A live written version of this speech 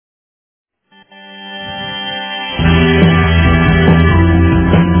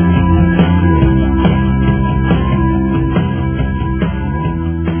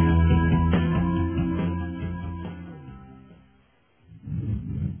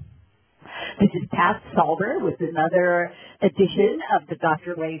This is Pat Salter with another edition of the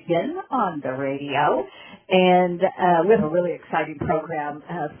Dr. Weighs In on the radio. And we have a really exciting program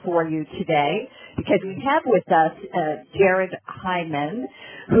for you today because we have with us Jared Hyman,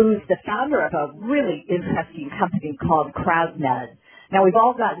 who's the founder of a really interesting company called CrowdMed. Now, we've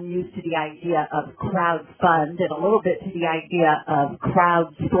all gotten used to the idea of crowdfund and a little bit to the idea of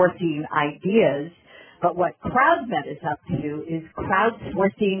crowdsourcing ideas. But what CrowdMed is up to is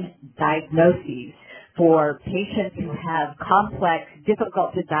crowdsourcing diagnoses for patients who have complex,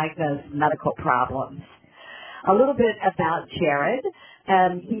 difficult to diagnose medical problems. A little bit about Jared.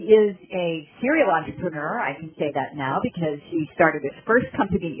 He is a serial entrepreneur. I can say that now because he started his first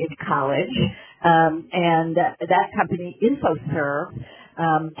company in college, and that company, InfoServe,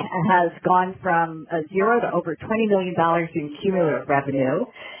 has gone from zero to over $20 million in cumulative revenue.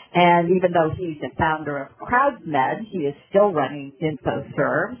 And even though he's the founder of CrowdMed, he is still running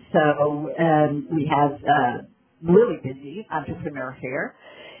InfoServe. So we have a really busy entrepreneur here.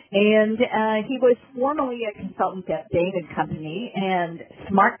 And he was formerly a consultant at Bain & Company, and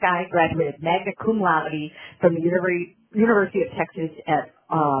smart guy, graduated magna cum laude from the University of Texas at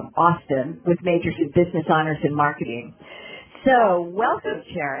Austin with majors in business honors and marketing. So welcome,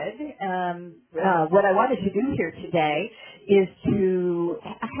 Jared. What I wanted to do here today is to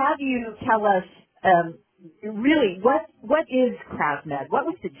have you tell us really what is CrowdMed? What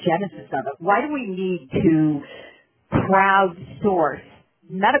was the genesis of it? Why do we need to crowdsource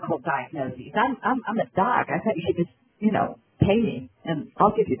medical diagnoses? I'm a doc. I thought you should just, pay me and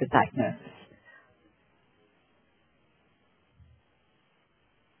I'll give you the diagnosis.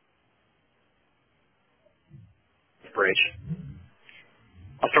 Inspiration.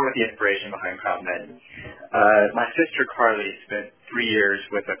 I'll start with the inspiration behind CrowdMed. My sister Carly spent 3 years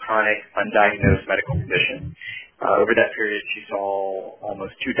with a chronic, undiagnosed medical condition. Over that period, she saw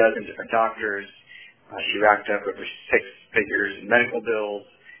almost 24 different doctors. She racked up over 6 figures in medical bills.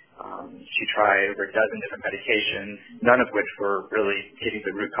 She tried over a dozen different medications, none of which were really getting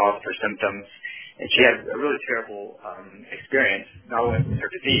the root cause of her symptoms. And she had a really terrible experience, not only with her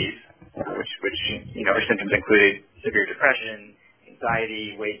disease, which her symptoms included severe depression,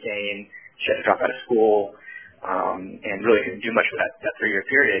 anxiety, weight gain. She had to drop out of school and really didn't do much for that 3-year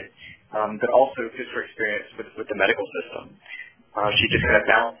period, but also just her experience with the medical system. She just kind of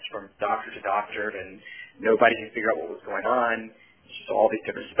bounced from doctor to doctor, and nobody could figure out what was going on. She saw all these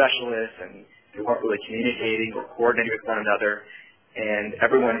different specialists, and they weren't really communicating or coordinating with one another, and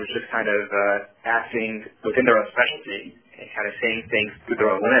everyone was just kind of acting within their own specialty and kind of saying things through their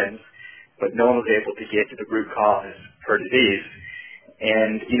own lens, but no one was able to get to the root cause of her disease.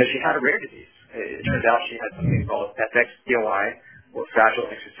 And, she had a rare disease. It turns out she had something called FXPOI, or Fragile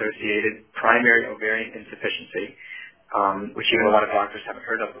X-associated primary ovarian insufficiency, which even a lot of doctors haven't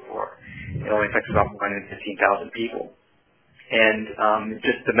heard of before. It only affects about 1 in 15,000 people. And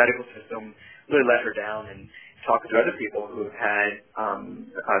just the medical system really let her down, and talking to other people who have had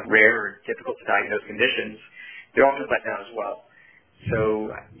rare or difficult to diagnose conditions, they're often let down as well. So,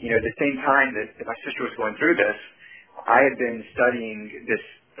 at the same time that my sister was going through this, I had been studying this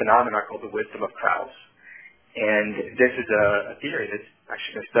phenomenon called the wisdom of crowds. And this is a theory that's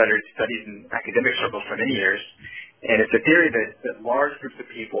actually been studied in academic circles for many years. And it's a theory that large groups of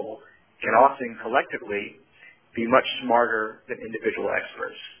people can often collectively be much smarter than individual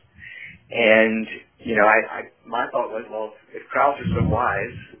experts. And, my thought was, well, if crowds are so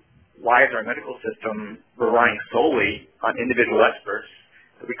wise, why is our medical system relying solely on individual experts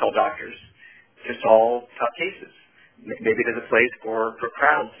that we call doctors to solve tough cases? Maybe there's a place for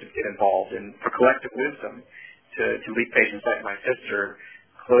crowds to get involved and for collective wisdom to lead patients like my sister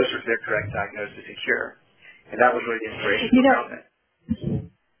closer to their correct diagnosis and cure. And that was really the inspiration for CrowdMed.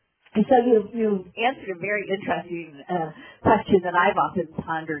 And so you answered a very interesting question that I've often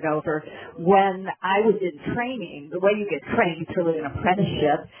pondered over. When I was in training, the way you get trained is through an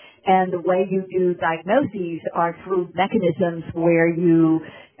apprenticeship, and the way you do diagnoses are through mechanisms where you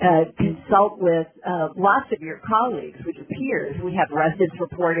consult with lots of your colleagues, with your peers. We have residents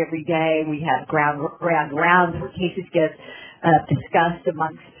report every day. We have ground rounds where cases get discussed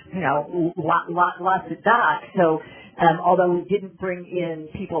amongst, lots of docs. So although we didn't bring in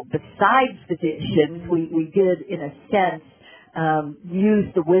people besides physicians, we did, in a sense, use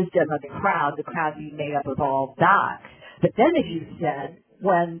the wisdom of the crowd being made up of all docs. But then, as you said,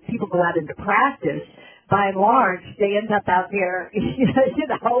 when people go out into practice, by and large, they end up out there,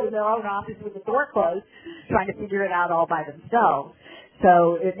 in their own office with the door closed, trying to figure it out all by themselves.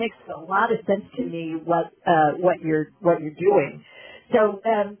 So it makes a lot of sense to me what you're doing. So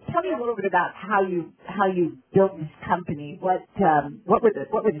tell me a little bit about how you built this company. What were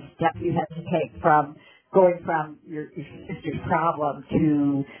the steps you had to take from going from your sister's problem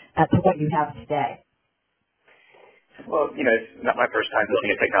to what you have today? Well, it's not my first time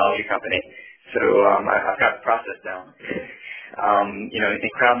building a technology company, so I've got the process down. In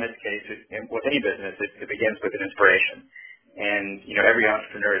CrowdMed's case, with any business, it begins with an inspiration. And, every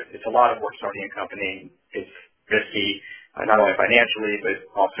entrepreneur, it's a lot of work starting a company. It's risky, not only financially, but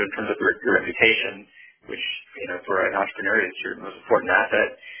also in terms of your reputation, which, for an entrepreneur is your most important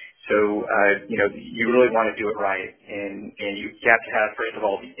asset. So, you really want to do it right. And you have to have, first of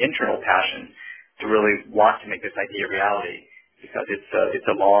all, the internal passion to really want to make this idea a reality, because it's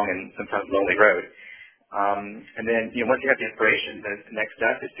a long and sometimes lonely road. And then, once you have the inspiration, the next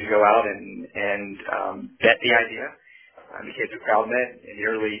step is to go out and vet the idea. In the case of CrowdMed,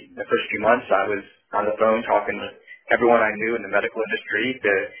 in the first few months, I was on the phone talking to everyone I knew in the medical industry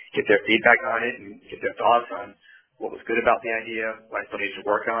to get their feedback on it and get their thoughts on what was good about the idea, what I still needed to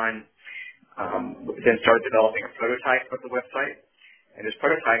work on. Then started developing a prototype of the website. And this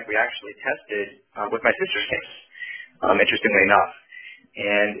prototype we actually tested with my sister's case, interestingly enough.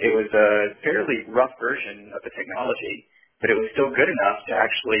 And it was a fairly rough version of the technology, but it was still good enough to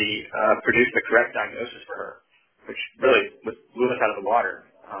actually produce the correct diagnosis for her, which really blew us out of the water.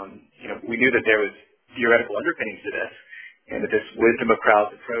 We knew that there was theoretical underpinnings to this, and that this wisdom of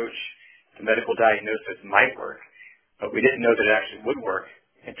crowds approach to medical diagnosis might work, but we didn't know that it actually would work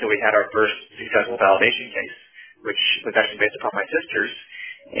until we had our first successful validation case, which was actually based upon my sister's.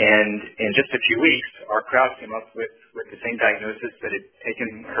 And in just a few weeks, our crowd came up with the same diagnosis that had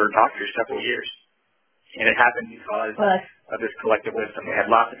taken her doctor several years. And it happened because of this collective wisdom. We had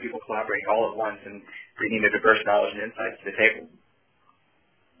lots of people collaborating all at once and bringing their diverse knowledge and insights to the table.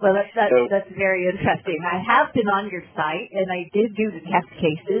 Well, that's very interesting. I have been on your site, and I did do the test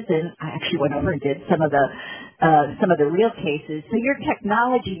cases, and I actually went over and did some of the real cases. So your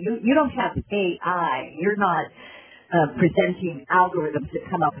technology, you don't have AI. You're not presenting algorithms that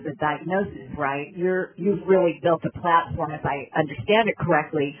come up with a diagnosis, right? You've really built a platform, if I understand it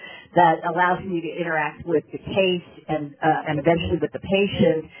correctly, that allows me to interact with the case and eventually with the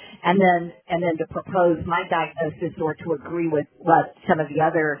patient, and then to propose my diagnosis or to agree with what some of the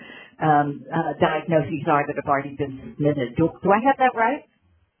other diagnoses are that have already been submitted. Do I have that right?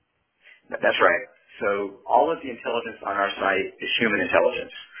 That's right. So all of the intelligence on our site is human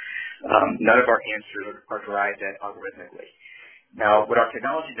intelligence. None of our answers are derived algorithmically. Now, what our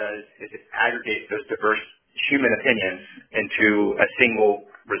technology does is it aggregates those diverse human opinions into a single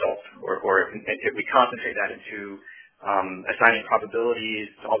result, or we concentrate that into assigning probabilities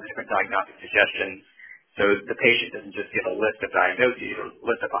to all the different diagnostic suggestions. So the patient doesn't just get a list of diagnoses or a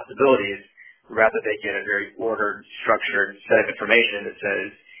list of possibilities. Rather, they get a very ordered, structured set of information that says,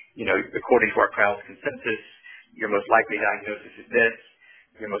 according to our crowd's consensus, your most likely diagnosis is this.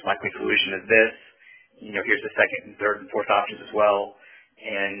 Your most likely solution is this. Here's the second and third and fourth options as well.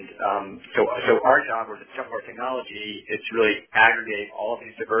 And so our job, or the job of our technology, is to really aggregate all of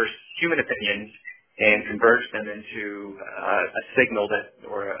these diverse human opinions and converge them into a signal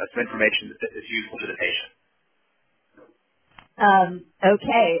or some information that is useful to the patient.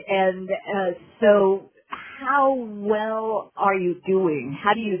 Okay, and so how well are you doing?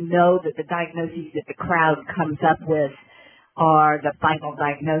 How do you know that the diagnoses that the crowd comes up with are the final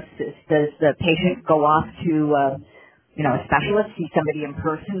diagnosis? Does the patient go off to, a specialist, see somebody in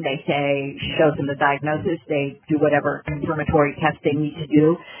person, they say, shows them the diagnosis, they do whatever confirmatory test they need to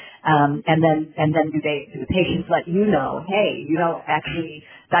do, and then do the patients let you know, hey, actually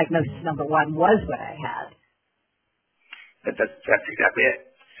diagnosis number one was what I had? That's exactly it.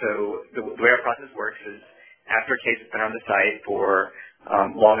 So the way our process works is after a case has been on the site for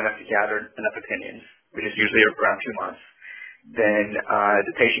long enough to gather enough opinions, which is usually around 2 months, then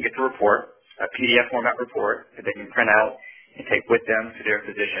the patient gets a report, a PDF format report that they can print out and take with them to their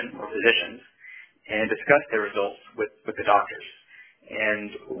physician or physicians and discuss their results with the doctors.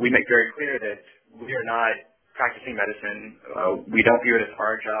 And we make very clear that we are not practicing medicine. We don't view it as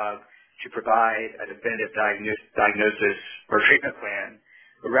our job to provide a definitive diagnosis or treatment plan,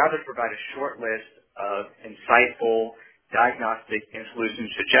 but rather provide a short list of insightful diagnostic and solution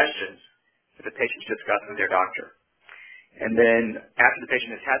suggestions that the patients discuss with their doctor. And then after the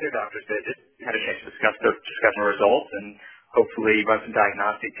patient has had their doctor's visit, had a chance to discuss the results and hopefully run some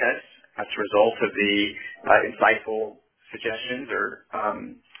diagnostic tests as a result of the insightful suggestions or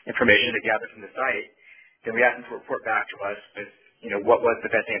information they gathered from the site, then we ask them to report back to us with, what was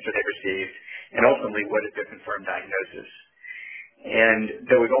the best answer they received, and ultimately what is their confirmed diagnosis. And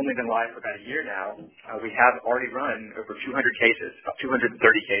though we've only been live for about a year now, we have already run over 200 cases, about 230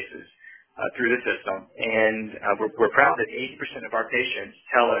 cases through the system. And we're proud that 80% of our patients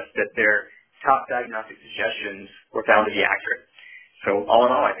tell us that their top diagnostic suggestions were found to be accurate. So all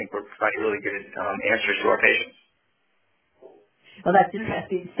in all, I think we're providing really good answers to our patients. Well, that's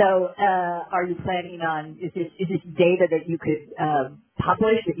interesting. So are you planning on, is this data that you could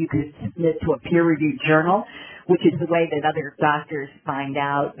publish, that you could submit to a peer-reviewed journal, which is the way that other doctors find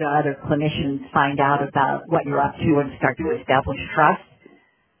out, other clinicians find out about what you're up to and start to establish trust?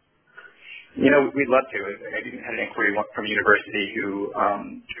 You know, we'd love to. I even had an inquiry from a university who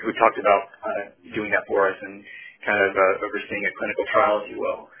talked about doing that for us and kind of overseeing a clinical trial, if you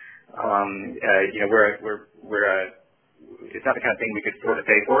will. You know, it's not the kind of thing we could afford to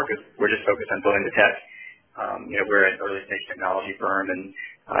pay for because we're just focused on building the tech. You know, we're an early stage technology firm and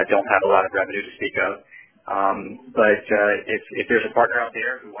don't have a lot of revenue to speak of. But if there's a partner out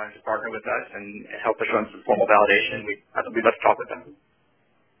there who wants to partner with us and help us run some formal validation, we'd love to talk with them.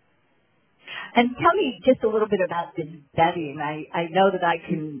 And tell me just a little bit about this vetting. I know that I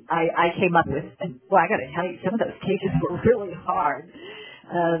came up with, well, I got to tell you, some of those cases were really hard.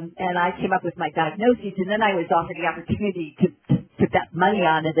 And I came up with my diagnoses, and then I was offered the opportunity to bet money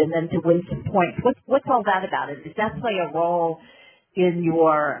on it and then to win some points. What's all that about it? Does that play a role in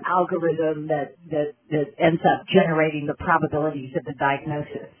your algorithm that ends up generating the probabilities of the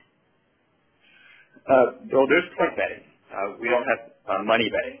diagnosis? Well, there's point betting. We don't have money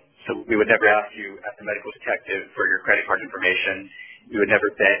betting. So we would never ask you as a medical detective for your credit card information. You would never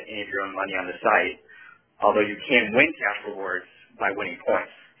bet any of your own money on the site, although you can win cash rewards by winning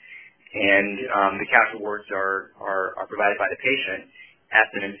points. And the cash rewards are provided by the patient as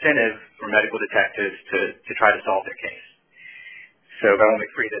an incentive for medical detectives to try to solve their case. So not only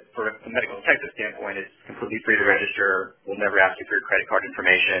free that for a medical detective standpoint, it's completely free to register. We'll never ask you for your credit card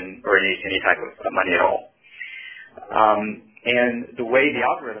information or any type of money at all. And the way the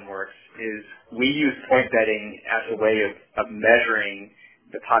algorithm works is we use point betting as a way of measuring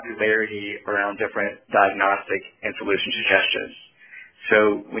the popularity around different diagnostic and solution suggestions. So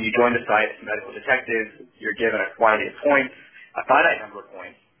when you join the site as a medical detective, you're given a quantity of points, a finite number of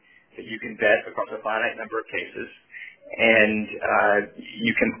points that you can bet across a finite number of cases. And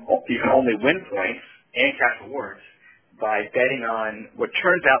you can only win points and cash rewards by betting on what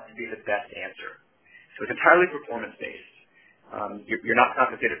turns out to be the best answer. So it's entirely performance-based. You're not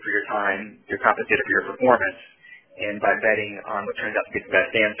compensated for your time. You're compensated for your performance, and by betting on what turns out to be the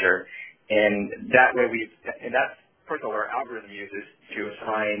best answer. And that way that's first of all, our algorithm uses to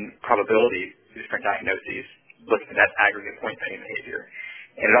assign probabilities to different diagnoses, looking at that aggregate point betting behavior.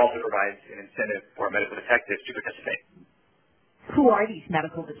 And it also provides an incentive for medical detectives to participate. Who are these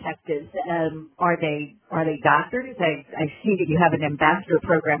medical detectives? Are they doctors? I see that you have an ambassador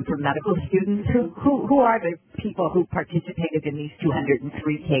program for medical students. Who are the people who participated in these 203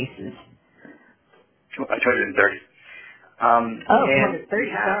 cases? 230.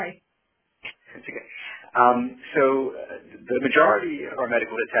 230. Sorry. That's okay. So the majority of our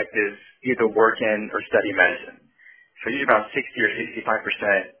medical detectives either work in or study medicine. So usually about 60 or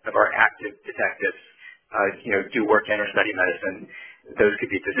 65% of our active detectives do work in or study medicine. Those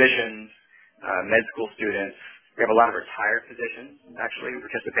could be physicians, med school students. We have a lot of retired physicians, actually, who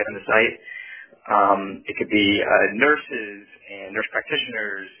participate on the site. It could be nurses and nurse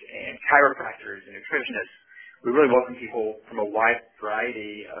practitioners and chiropractors and nutritionists. We really welcome people from a wide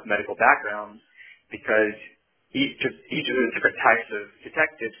variety of medical backgrounds because each of the different types of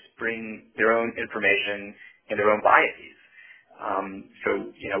detectives bring their own information and their own biases.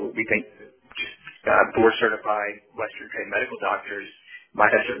 We think board-certified Western-trained medical doctors might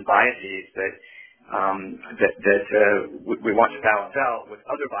have certain biases that we want to balance out with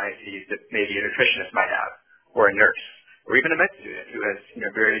other biases that maybe a nutritionist might have, or a nurse, or even a med student who has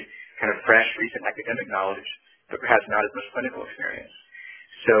very kind of fresh, recent academic knowledge, but perhaps not as much clinical experience.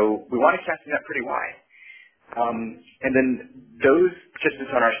 So we want to cast the net pretty wide. And then those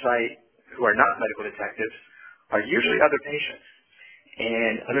participants on our site who are not medical detectives are usually other patients,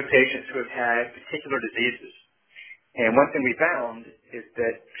 and other patients who have had particular diseases. And one thing we found is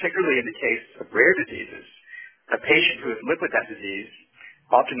that, particularly in the case of rare diseases, a patient who has lived with that disease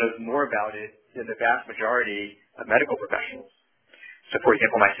often knows more about it than the vast majority of medical professionals. So, for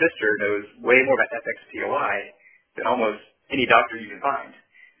example, my sister knows way more about FXPOI than almost any doctor you can find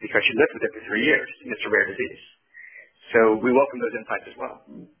because she lived with it for 3 years, and it's a rare disease. So we welcome those insights as well.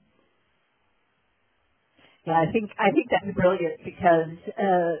 Yeah, I think that's brilliant because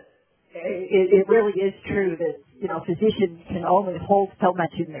it really is true that physicians can only hold so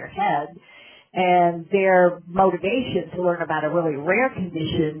much in their head, and their motivation to learn about a really rare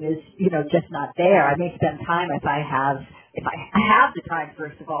condition is, just not there. I may spend time if I have the time,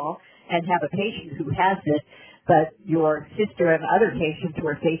 first of all, and have a patient who has it, but your sister and other patients who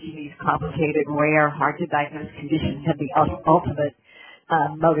are facing these complicated, rare, hard to diagnose conditions have the ultimate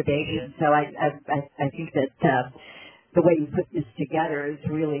motivation. So I think that the way you put this together is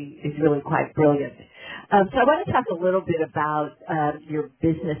really quite brilliant. So I want to talk a little bit about your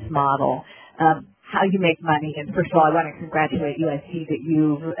business model, how you make money. And first of all, I want to congratulate you. I see that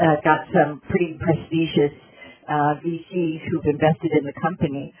you've got some pretty prestigious VCs who've invested in the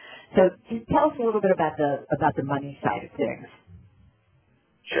company. So tell us a little bit about the money side of things.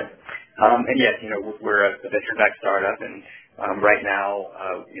 Sure. And yes, we're a venture-backed startup, and right now,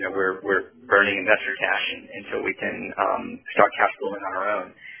 we're burning investor cash until we can start cash flowing on our own.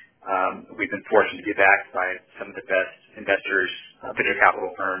 We've been fortunate to be backed by some of the best investors, venture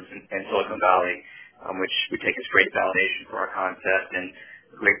capital firms in Silicon Valley, which we take as great validation for our concept and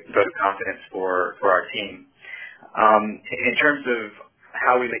great vote of confidence for our team. In terms of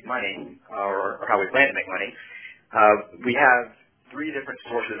how we make money, or how we plan to make money, we have 3 different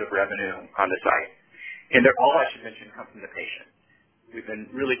sources of revenue on the site. And they're all, I should mention, come from the patient. We've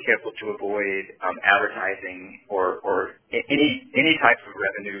been really careful to avoid advertising or any type of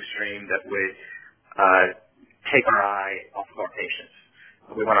revenue stream that would take our eye off of our patients.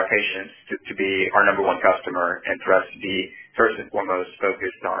 We want our patients to be our number one customer, and for us to be first and foremost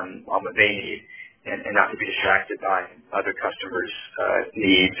focused on what they need, and not to be distracted by other customers'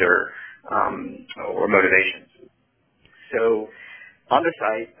 needs or motivations. So on the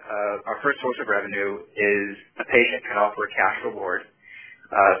site, our first source of revenue is a patient can offer a cash reward.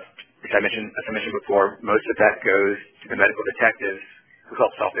 As I mentioned before, most of that goes to the medical detectives who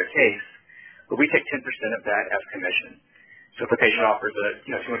help solve their case, but we take 10% of that as commission. So if a patient offers a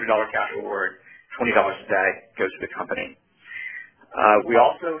 $200 cash reward, $20 of that goes to the company. We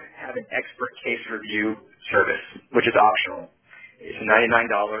also have an expert case review service, which is optional. It's a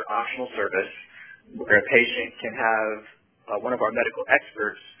 $99 optional service where a patient can have one of our medical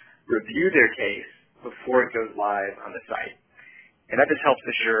experts review their case before it goes live on the site. And that just helps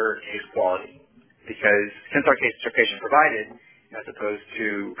assure case quality, because since our cases are patient-provided as opposed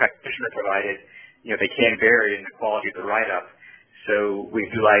to practitioner-provided, they can vary in the quality of the write-up. So we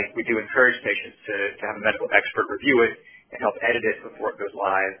do encourage patients to have a medical expert review it and help edit it before it goes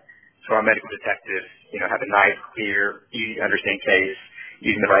live, so our medical detectives, have a nice, clear, easy-to-understand case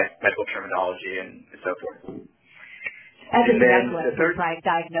using the right medical terminology and so forth. And the medical expert try and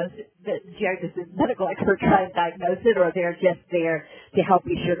diagnose it? Jared, does the medical expert try and diagnose it, or they're just there to help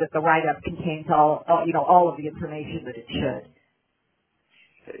be sure that the write-up contains all of the information that it should?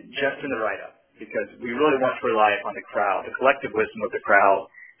 Just in the write-up, because we really want to rely upon the crowd, the collective wisdom of the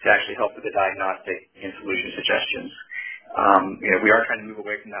crowd, to actually help with the diagnostic and solution suggestions. We are trying to move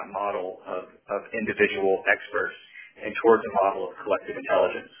away from that model of individual experts and towards a model of collective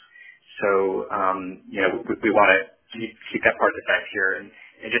intelligence. So, we want to keep that part of the fact here and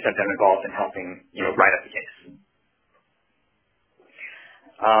just have them involved in helping, write up the case.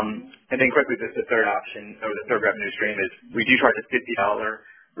 And then quickly, the third option, or the third revenue stream is we do charge a $50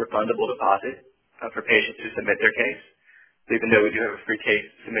 refundable deposit for patients who submit their case. So even though we do have a free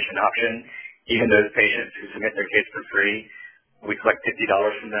case submission option, even those patients who submit their case for free, we collect $50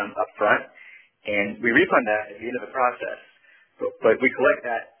 from them up front, and we refund that at the end of the process. But we collect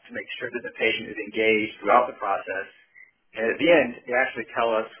that to make sure that the patient is engaged throughout the process. And at the end, they actually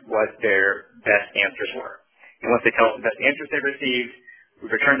tell us what their best answers were. And once they tell us the best answers they received, we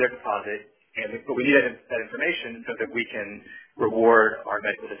return their deposit. But we need that information so that we can reward our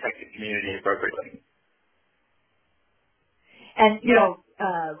medical detective community appropriately. And you don't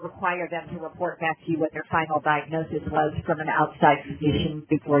require them to report back to you what their final diagnosis was from an outside physician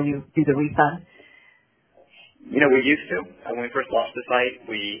before you do the refund? We used to. When we first launched the site,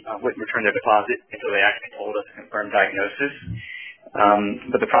 we wouldn't return their deposit until they actually told us a confirmed diagnosis.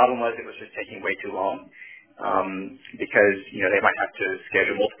 But the problem was it was just taking way too long because, they might have to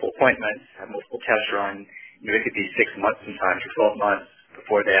schedule multiple appointments, have multiple tests run. It could be 6 months sometimes or 12 months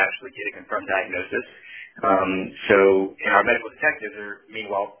before they actually get a confirmed diagnosis. So our medical detectives are,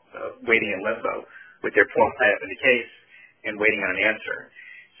 meanwhile, waiting in limbo with their form tied up in the case and waiting on an answer.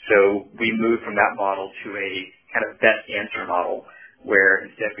 So we moved from that model to a kind of best answer model, where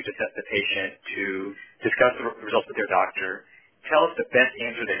instead we just ask the patient to discuss the results with their doctor, tell us the best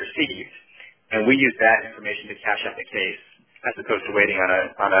answer they received, and we use that information to cash out the case, as opposed to waiting on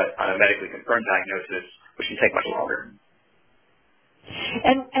a medically confirmed diagnosis, which can take much longer.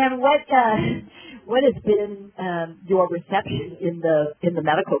 And what has been your reception in the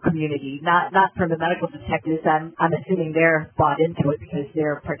medical community? Not from the medical detectives. I'm assuming they're bought into it because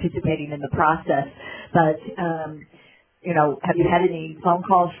they're participating in the process. But have you had any phone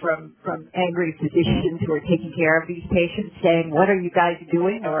calls from angry physicians who are taking care of these patients saying, "What are you guys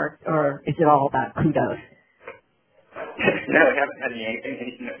doing?" or is it all about kudos? No, we haven't had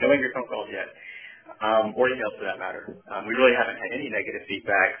no angry phone calls yet. Or emails for that matter. We really haven't had any negative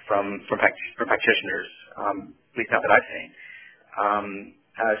feedback from practitioners, at least not that I've seen.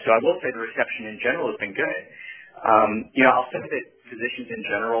 So I will say the reception in general has been good. I'll say that physicians in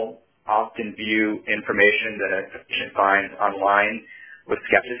general often view information that a patient finds online with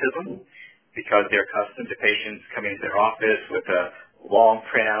skepticism because they're accustomed to patients coming into their office with a long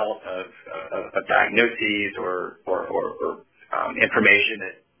printout of diagnoses or information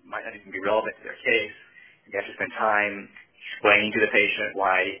that might not even be relevant to their case. You have to spend time explaining to the patient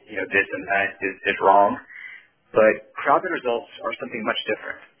why this and that is wrong. But CrowdMed results are something much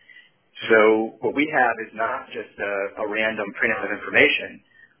different. So what we have is not just a random printout of information.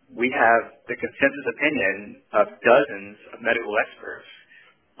 We have the consensus opinion of dozens of medical experts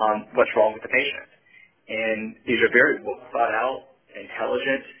on what's wrong with the patient. And these are very well thought out,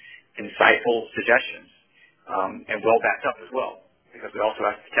 intelligent, insightful suggestions, and well backed up as well, because we also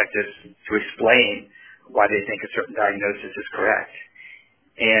ask detectives to explain why they think a certain diagnosis is correct.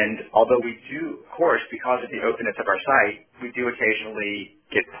 And although we do, of course, because of the openness of our site, we do occasionally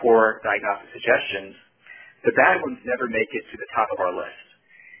get poor diagnostic suggestions, the bad ones never make it to the top of our list,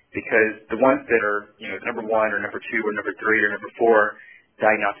 because the ones that are, number one or number two or number three or number four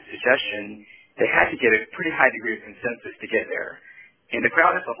diagnostic suggestion, they had to get a pretty high degree of consensus to get there. And the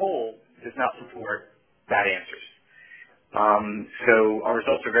crowd as a whole does not support bad answers. So our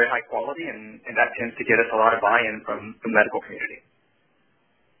results are very high quality, and that tends to get us a lot of buy-in from the medical community.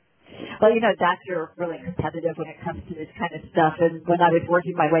 Well, docs are really competitive when it comes to this kind of stuff. And when I was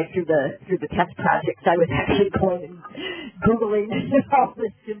working my way through the test projects, I was actually going and Googling all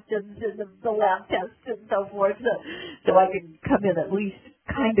the symptoms and the lab tests and so forth, so I could come in at least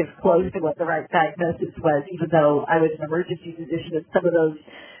kind of close to what the right diagnosis was, even though I was an emergency physician and some of those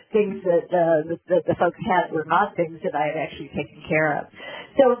things that the folks had were not things that I had actually taken care of.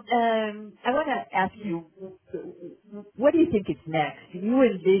 So I want to ask you, what do you think is next? Do you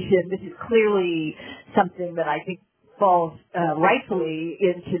envision, this is clearly something that I think falls rightfully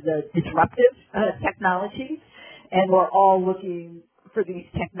into the disruptive technologies, and we're all looking for these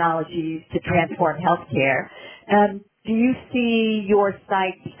technologies to transform healthcare. Do you see your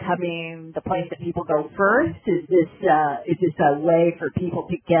site becoming the place that people go first? Is this a way for people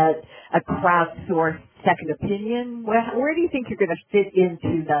to get a crowdsourced second opinion? Where do you think you're going to fit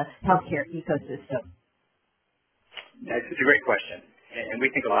into the healthcare ecosystem? It's a great question, and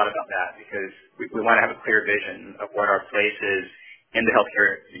we think a lot about that because we want to have a clear vision of what our place is in the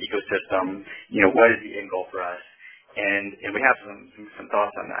healthcare ecosystem. What is the end goal for us, and we have some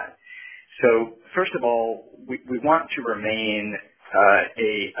thoughts on that. So first of all, we want to remain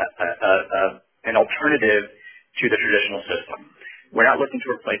an alternative to the traditional system. We're not looking to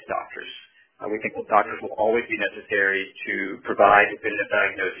replace doctors. We think doctors will always be necessary to provide definitive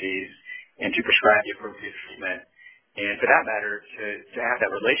diagnoses and to prescribe the appropriate treatment, and for that matter, to have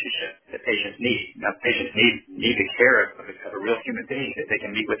that relationship that patients need. Now, patients need the care of a real human being that they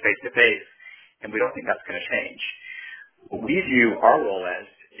can meet with face-to-face, and we don't think that's going to change. What we view our role as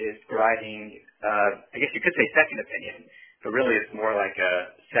is providing, I guess you could say second opinion, but really it's more like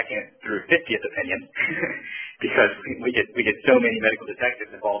a second through 50th opinion because we get so many medical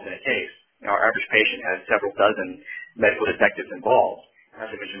detectives involved in a case. Our average patient has several dozen medical detectives involved. As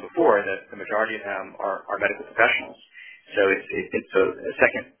I mentioned before, the majority of them are medical professionals. So it's a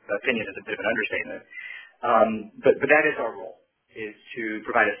second opinion is a bit of an understatement. But that is our role, is to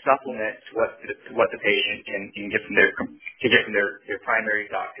provide a supplement to what the patient can get from their primary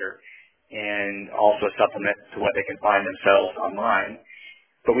doctor, and also a supplement to what they can find themselves online.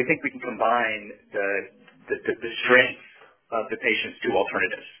 But we think we can combine the strength of the patient's two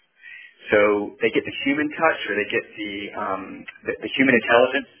alternatives. So they get the human touch, or they get the human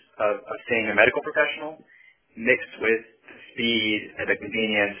intelligence of seeing a medical professional, mixed with the speed and the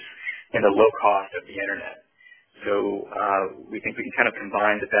convenience and the low cost of the internet. So we think we can kind of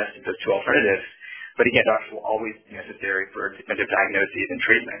combine the best of those two alternatives. But again, doctors will always be necessary for definitive diagnoses and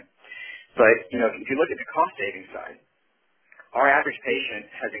treatment. But if you look at the cost saving side, our average patient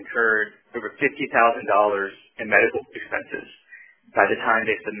has incurred over $50,000 in medical expenses by the time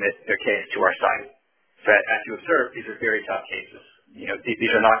they submit their case to our site. So as you observe, these are very tough cases.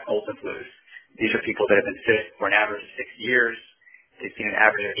 These are not colds and flus. These are people that have been sick for an average of 6 years. They've seen an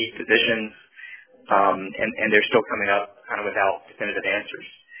average of 8 physicians. and they're still coming up kind of without definitive answers.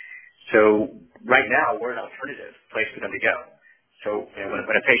 So right now, we're an alternative place for them to go. So when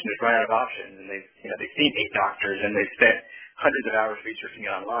a patient has run out of options and they've seen 8 doctors and they've spent hundreds of hours researching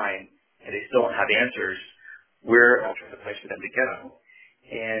it online and they still don't have answers, we're an alternative place for them to go.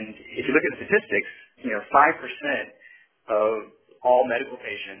 And if you look at the statistics, 5% of all medical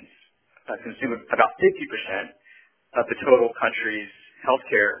patients consume about 50% of the total country's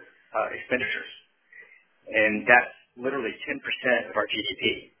healthcare expenditures. And that's literally 10% of our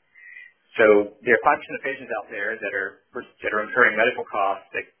GDP. So there are 5% of patients out there that are incurring medical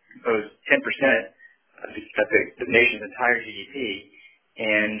costs that compose 10% of the nation's entire GDP,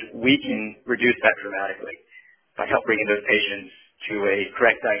 and we can reduce that dramatically by helping bringing those patients to a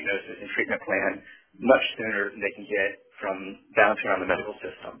correct diagnosis and treatment plan much sooner than they can get from bouncing around the medical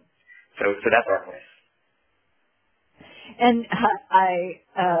system. So that's our place. And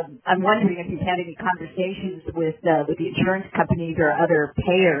I'm wondering if you've had any conversations with the insurance companies or other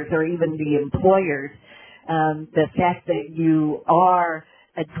payers or even the employers, the fact that you are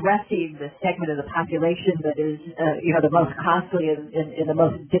addressing the segment of the population that is, the most costly and the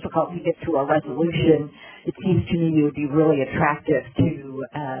most difficult to get to a resolution. It seems to me you would be really attractive to,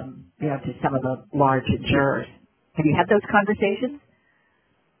 to some of the large insurers. Have you had those conversations?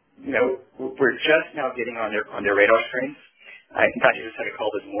 We're just now getting on their radar screens. In fact, I just had a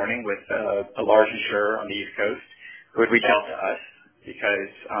call this morning with a large insurer on the East Coast who had reached out to us because,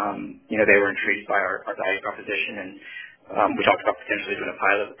 they were intrigued by our value proposition, and we talked about potentially doing a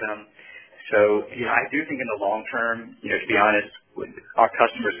pilot with them. So, I do think in the long term, to be honest, our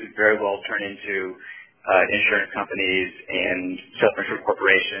customers could very well turn into insurance companies and self-insured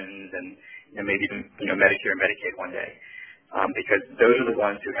corporations and maybe even, Medicare and Medicaid one day. Because those are the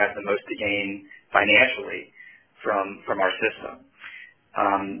ones who have the most to gain financially from our system.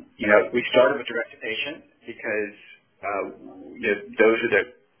 We started with direct-to-patient because those are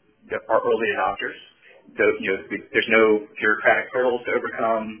our early adopters. There's no bureaucratic hurdles to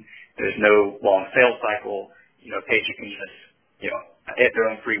overcome. There's no long sales cycle. A patient can just, at their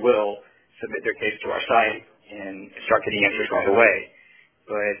own free will, submit their case to our site and start getting answers right away.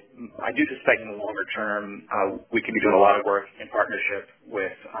 But I do suspect in the longer term, we can be doing a lot of work in partnership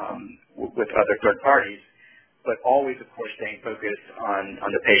with other third parties, but always, of course, staying focused on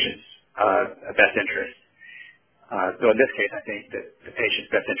the patient's best interest. So in this case, I think that the patient's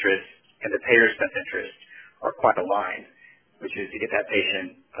best interest and the payer's best interest are quite aligned, which is to get that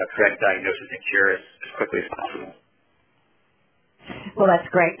patient a correct diagnosis and cure as quickly as possible. Well, that's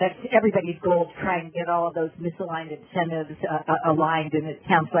great. That's everybody's goal to try and get all of those misaligned incentives aligned, and it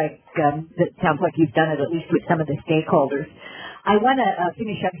sounds like you've done it at least with some of the stakeholders. I want to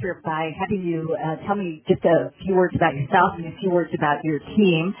finish up here by having you tell me just a few words about yourself and a few words about your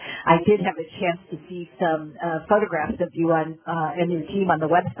team. I did have a chance to see some photographs of you and your team on the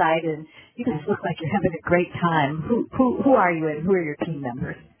website, and you guys look like you're having a great time. Who are you, and who are your team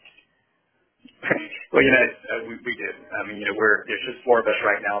members? Well, we do. I mean, there's just 4 of us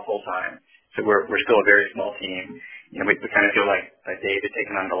right now full time, so we're still a very small team. We kind of feel like David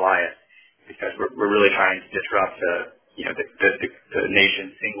taking on Goliath because we're really trying to disrupt the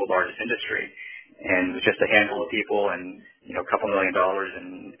nation's single largest industry, and with just a handful of people and a couple $1 million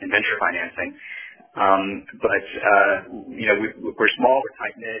in venture financing. We're small, we're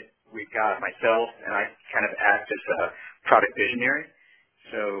tight knit. We've got myself, and I kind of act as a product visionary.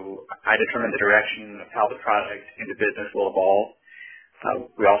 So I determine the direction of how the product and the business will evolve.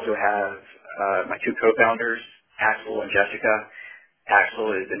 We also have my 2 co-founders, Axel and Jessica.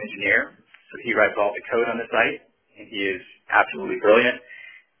 Axel is an engineer, so he writes all the code on the site, and he is absolutely brilliant.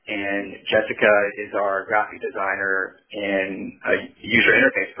 And Jessica is our graphic designer and a user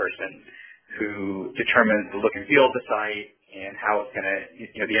interface person who determines the look and feel of the site and how it's going to,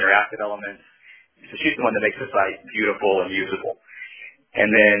 the interactive elements. So she's the one that makes the site beautiful and usable. And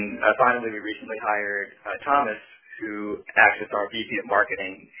then finally, we recently hired Thomas, who acts as our VP of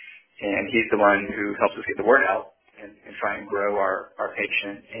marketing, and he's the one who helps us get the word out and try and grow our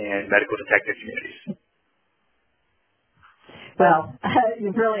patient and medical detective communities. Well,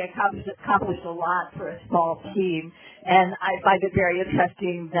 you've really accomplished a lot for a small team, and I find it very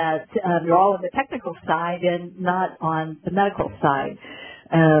interesting that you're all on the technical side and not on the medical side.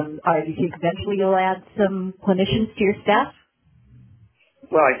 Do you think eventually you'll add some clinicians to your staff?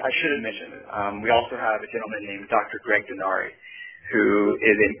 Well, I should have mentioned it. We also have a gentleman named Dr. Greg Denari, who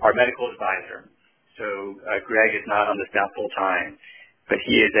is our medical advisor. So Greg is not on the staff full time, but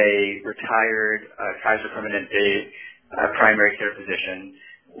he is a retired Kaiser Permanente primary care physician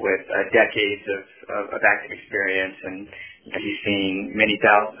with decades of active experience, and he's seen many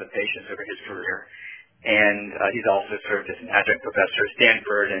thousands of patients over his career. and he's also served as an adjunct professor at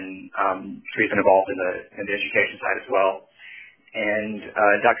Stanford, and so he's been involved in the education side as well. And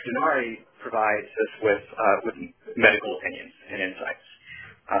Dr. Denari provides us with medical opinions and insights.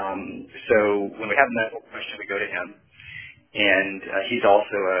 So when we have a medical question, we go to him, and he's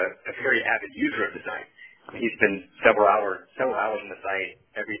also a very avid user of the site. He spends several hours on the site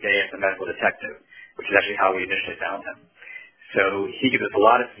every day as a medical detective, which is actually how we initially found him. So he gives us a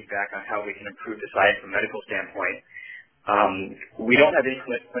lot of feedback on how we can improve the site from a medical standpoint. We don't have any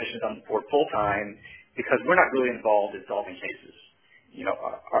clinicians on board full time because we're not really involved in solving cases. You know,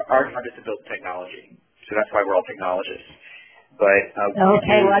 our job is to build technology, so that's why we're all technologists. But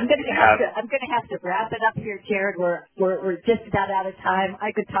okay, well, I'm going to have to wrap it up here, Jared. We're just about out of time.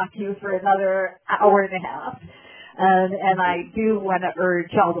 I could talk to you for another hour and a half. And I do want to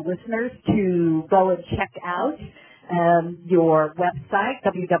urge all the listeners to go and check out your website,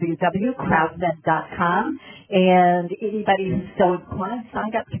 www.crowdmed.com, and anybody who's so inclined,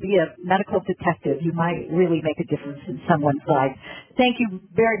 sign up to be a medical detective. You might really make a difference in someone's life. Thank you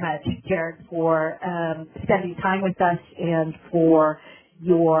very much, Jared, for spending time with us and for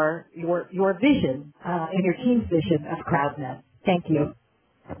your vision and your team's vision of CrowdMed. Thank you.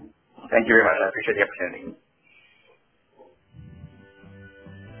 Thank you very much. I appreciate the opportunity.